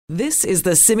This is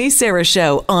the Simi Sara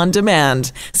Show on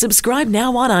demand. Subscribe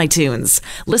now on iTunes.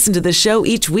 Listen to the show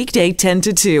each weekday 10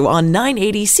 to 2 on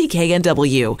 980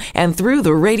 CKNW and through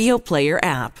the Radio Player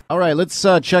app. All right, let's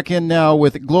check in now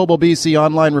with Global BC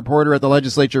online reporter at the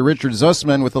legislature, Richard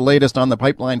Zussman, with the latest on the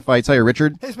pipeline fights. Hi,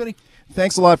 Richard. Hey, Smitty.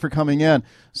 Thanks a lot for coming in.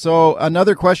 So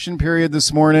another question period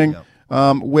this morning. Yeah.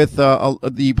 With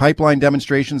the pipeline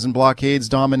demonstrations and blockades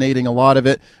dominating a lot of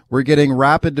it. We're getting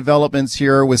rapid developments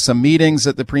here with some meetings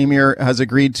that the Premier has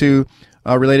agreed to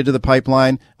related to the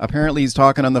pipeline. Apparently he's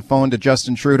talking on the phone to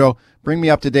Justin Trudeau. Bring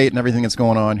me up to date and everything that's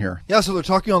going on here. Yeah, so they're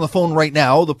talking on the phone right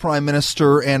now, the Prime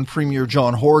Minister and Premier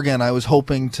John Horgan. I was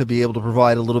hoping to be able to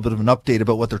provide a little bit of an update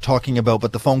about what they're talking about,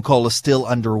 but the phone call is still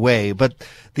underway. But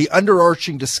the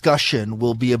underarching discussion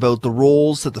will be about the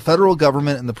roles that the federal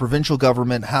government and the provincial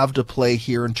government have to play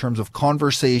here in terms of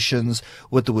conversations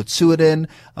with the Wet'suwet'en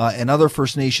and other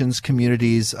First Nations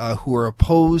communities who are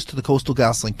opposed to the Coastal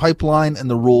GasLink pipeline and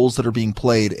the roles that are being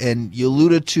played. And you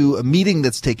alluded to a meeting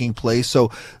that's taking place. So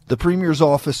the Premier's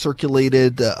office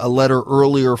circulated a letter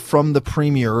earlier from the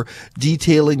Premier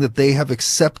detailing that they have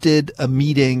accepted a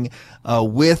meeting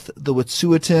with the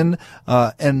Wet'suwet'en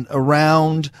and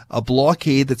around a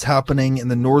blockade that's happening in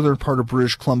the northern part of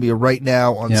British Columbia right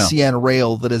now on CN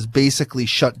Rail that has basically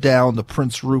shut down the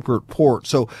Prince Rupert port.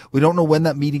 So we don't know when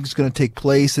that meeting is going to take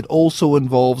place. It also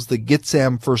involves the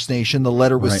Gitsam First Nation. The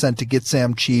letter was sent to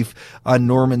Gitsam Chief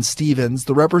Norman Stevens.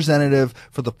 The representative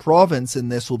for the province in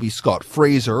this will be Scott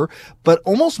Fraser. But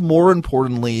almost more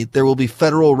importantly, there will be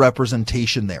federal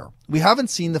representation there. We haven't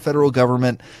seen the federal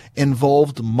government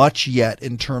involved much yet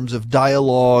in terms of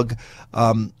dialogue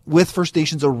with First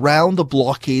Nations around the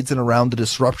blockades and around the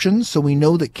disruptions. So we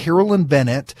know that Carolyn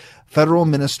Bennett, federal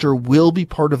minister, will be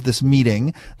part of this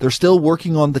meeting. They're still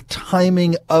working on the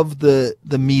timing of the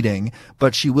meeting,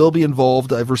 but she will be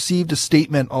involved. I've received a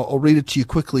statement, I'll read it to you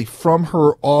quickly, from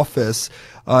her office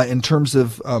in terms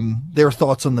of their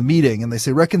thoughts on the meeting. And they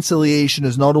say reconciliation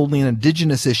is not only an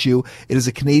Indigenous issue, it is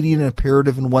a Canadian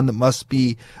imperative and one that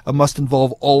must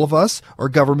involve all of us. Our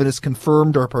government has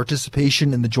confirmed our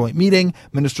participation in the joint meeting.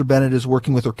 Minister Bennett is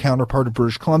working with her counterpart of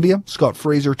British Columbia, Scott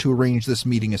Fraser, to arrange this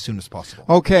meeting as soon as possible.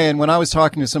 Okay, and when I was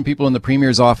talking to some people in the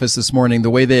Premier's office this morning, the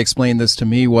way they explained this to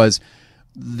me was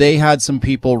they had some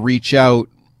people reach out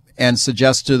and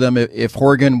suggest to them if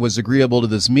Horgan was agreeable to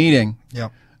this meeting,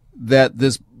 that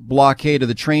this blockade of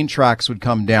the train tracks would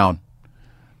come down.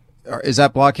 Is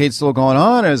that blockade still going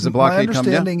on, or is the blockade come down? My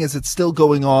understanding is it's still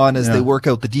going on as they work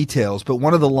out the details. But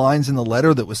one of the lines in the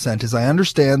letter that was sent is, I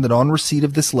understand that on receipt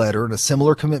of this letter and a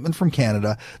similar commitment from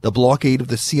Canada, the blockade of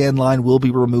the CN line will be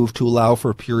removed to allow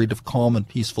for a period of calm and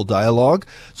peaceful dialogue.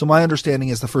 So my understanding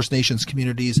is the First Nations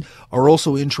communities are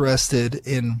also interested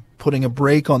in putting a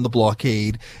brake on the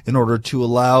blockade in order to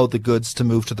allow the goods to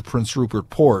move to the Prince Rupert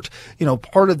port. You know,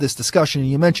 part of this discussion,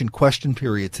 you mentioned question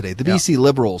period today. The BC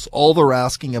Liberals, all they're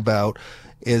asking about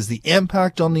is the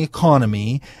impact on the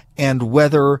economy and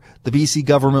whether the BC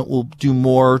government will do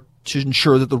more to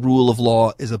ensure that the rule of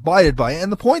law is abided by.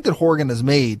 And the point that Horgan has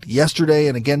made yesterday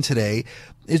and again today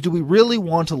is, do we really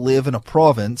want to live in a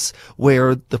province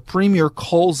where the Premier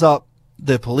calls up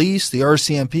the police, the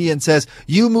RCMP, and says,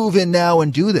 you move in now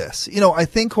and do this? You know, I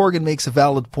think Horgan makes a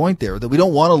valid point there that we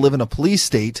don't want to live in a police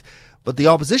state, but the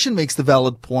opposition makes the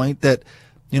valid point that,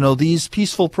 you know, these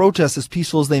peaceful protests, as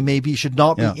peaceful as they may be, should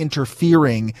not be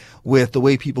interfering with the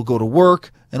way people go to work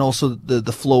and also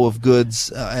the flow of goods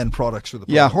and products for the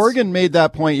province. Yeah, Horgan made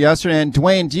that point yesterday. And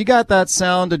Dwayne, do you got that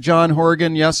sound of John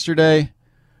Horgan yesterday?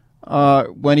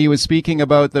 When he was speaking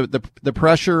about the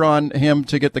pressure on him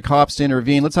to get the cops to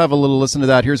intervene. Let's have a little listen to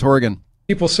that. Here's Horgan.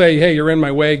 People say, hey, you're in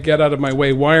my way, get out of my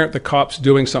way. Why aren't the cops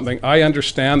doing something? I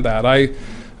understand that. I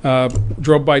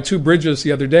drove by 2 bridges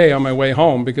the other day on my way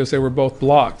home because they were both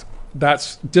blocked.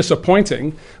 That's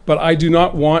disappointing, but I do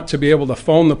not want to be able to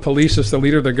phone the police as the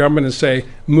leader of the government and say,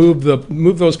 move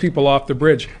those people off the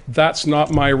bridge. That's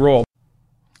not my role.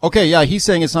 Okay, yeah, he's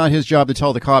saying it's not his job to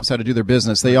tell the cops how to do their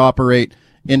business. They operate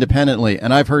independently.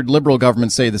 And I've heard Liberal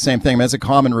governments say the same thing. I mean, that's a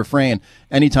common refrain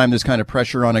anytime there's kind of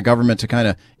pressure on a government to kind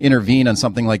of intervene on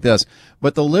something like this.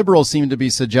 But the Liberals seem to be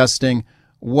suggesting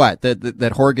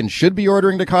that Horgan should be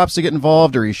ordering the cops to get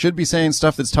involved, or he should be saying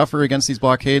stuff that's tougher against these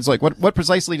blockades. Like what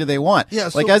precisely do they want? Yeah,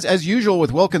 so, like as usual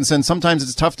with Wilkinson, sometimes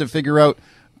it's tough to figure out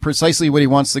precisely what he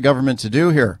wants the government to do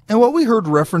here. And what we heard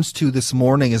reference to this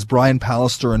morning is Brian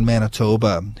Pallister in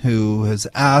Manitoba, who has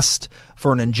asked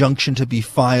for an injunction to be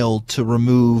filed to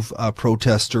remove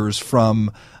protesters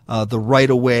from the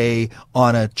right-of-way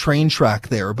on a train track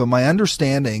there. But my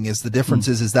understanding is the difference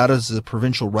is that is a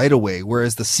provincial right-of-way,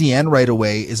 whereas the CN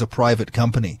right-of-way is a private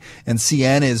company. And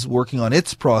CN is working on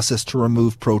its process to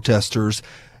remove protesters.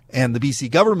 And the BC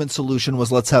government solution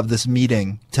was, let's have this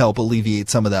meeting to help alleviate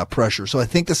some of that pressure. So I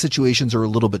think the situations are a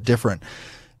little bit different.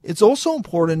 It's also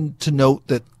important to note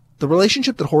that the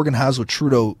relationship that Horgan has with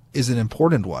Trudeau is an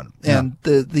important one. Yeah. And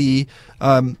the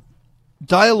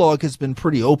dialogue has been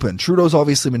pretty open. Trudeau's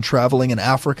obviously been traveling in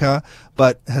Africa,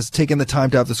 but has taken the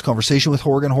time to have this conversation with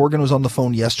Horgan. Horgan was on the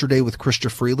phone yesterday with Chrystia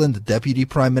Freeland, the Deputy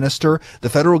Prime Minister. The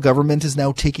federal government is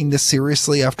now taking this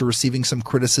seriously after receiving some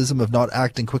criticism of not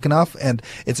acting quick enough. And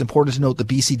it's important to note that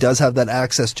BC does have that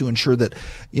access to ensure that,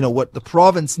 what the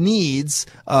province needs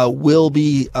will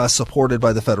be supported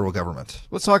by the federal government.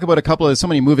 Let's talk about so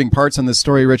many moving parts on this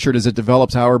story, Richard, as it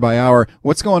develops hour by hour.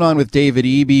 What's going on with David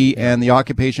Eby and the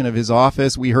occupation of his office?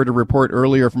 We heard a report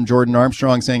earlier from Jordan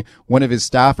Armstrong saying one of his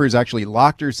staffers actually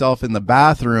locked herself in the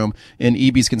bathroom in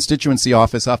Eby's constituency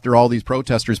office after all these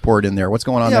protesters poured in there. What's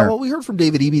going on there? Yeah, what we heard from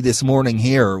David Eby this morning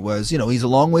here was, he's a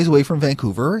long ways away from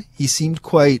Vancouver. He seemed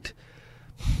quite,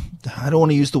 I don't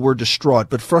want to use the word distraught,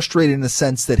 but frustrated in the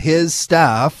sense that his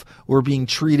staff were being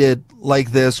treated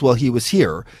like this while he was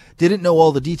here. Didn't know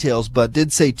all the details, but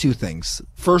did say two things.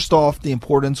 First off, the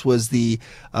importance was the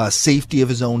safety of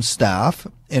his own staff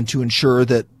and to ensure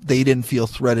that they didn't feel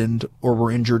threatened or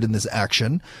were injured in this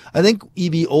action. I think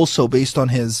Eby also, based on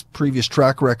his previous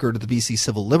track record at the BC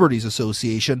Civil Liberties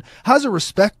Association, has a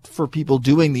respect for people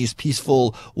doing these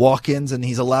peaceful walk-ins, and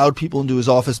he's allowed people into his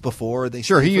office before.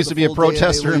 Sure, he used to be a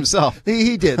protester himself.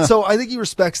 He did. So I think he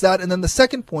respects that. And then the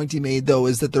second point he made, though,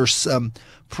 is that there's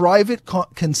private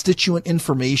constituent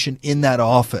information in that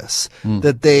office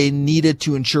that they needed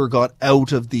to ensure got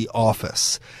out of the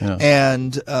office. Yeah.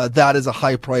 And that is a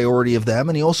high priority of them.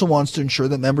 And he also wants to ensure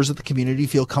that members of the community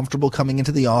feel comfortable coming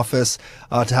into the office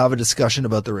to have a discussion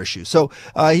about their issues. So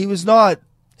he was not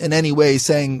in any way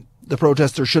saying the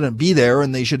protesters shouldn't be there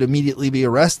and they should immediately be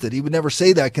arrested. He would never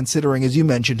say that, considering, as you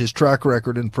mentioned, his track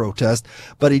record in protest.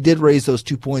 But he did raise those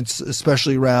 2 points,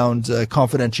 especially around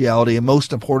confidentiality and,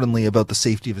 most importantly, about the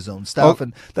safety of his own staff.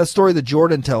 And that story that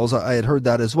Jordan tells, I had heard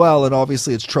that as well. And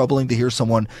obviously it's troubling to hear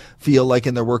someone feel like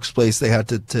in their workplace they had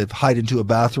to hide into a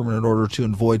bathroom in order to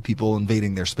avoid people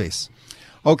invading their space.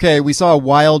 Okay, we saw a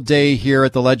wild day here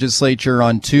at the legislature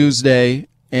on Tuesday,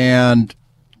 and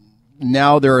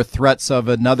now there are threats of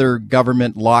another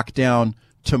government lockdown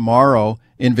tomorrow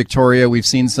in Victoria. We've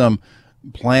seen some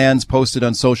plans posted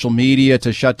on social media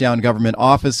to shut down government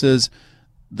offices.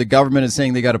 The government is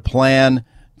saying they got a plan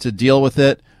to deal with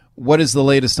it. What is the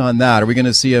latest on that? Are we going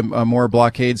to see more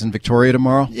blockades in Victoria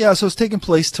tomorrow? Yeah, so it's taking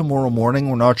place tomorrow morning.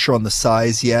 We're not sure on the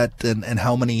size yet and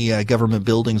how many government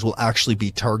buildings will actually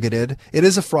be targeted. It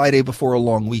is a Friday before a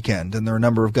long weekend, and there are a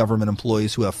number of government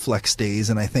employees who have flex days.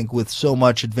 And I think with so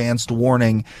much advanced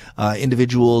warning,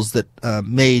 individuals that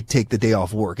may take the day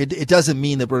off work. It doesn't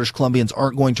mean that British Columbians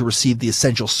aren't going to receive the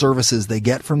essential services they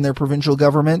get from their provincial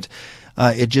government.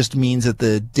 It just means that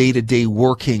the day-to-day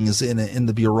workings in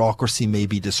the bureaucracy may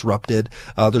be disrupted.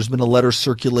 There's been a letter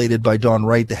circulated by Don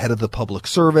Wright, the head of the public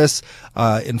service,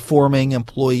 informing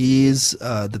employees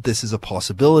that this is a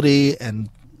possibility and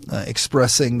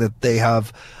expressing that they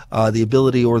have the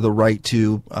ability or the right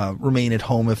to remain at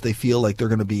home if they feel like they're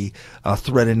going to be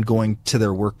threatened going to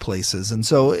their workplaces. And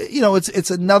so,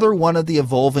 it's another one of the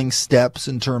evolving steps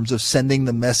in terms of sending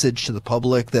the message to the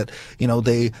public that,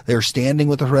 they're standing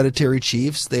with the hereditary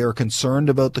chiefs. They are concerned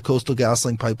about the Coastal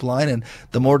GasLink pipeline, and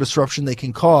the more disruption they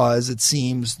can cause, it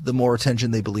seems, the more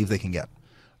attention they believe they can get.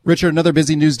 Richard, another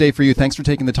busy news day for you. Thanks for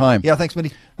taking the time. Yeah, thanks,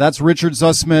 Mitty. That's Richard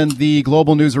Zussman, the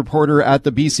global news reporter at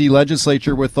the BC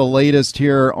Legislature, with the latest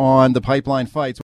here on the pipeline fights.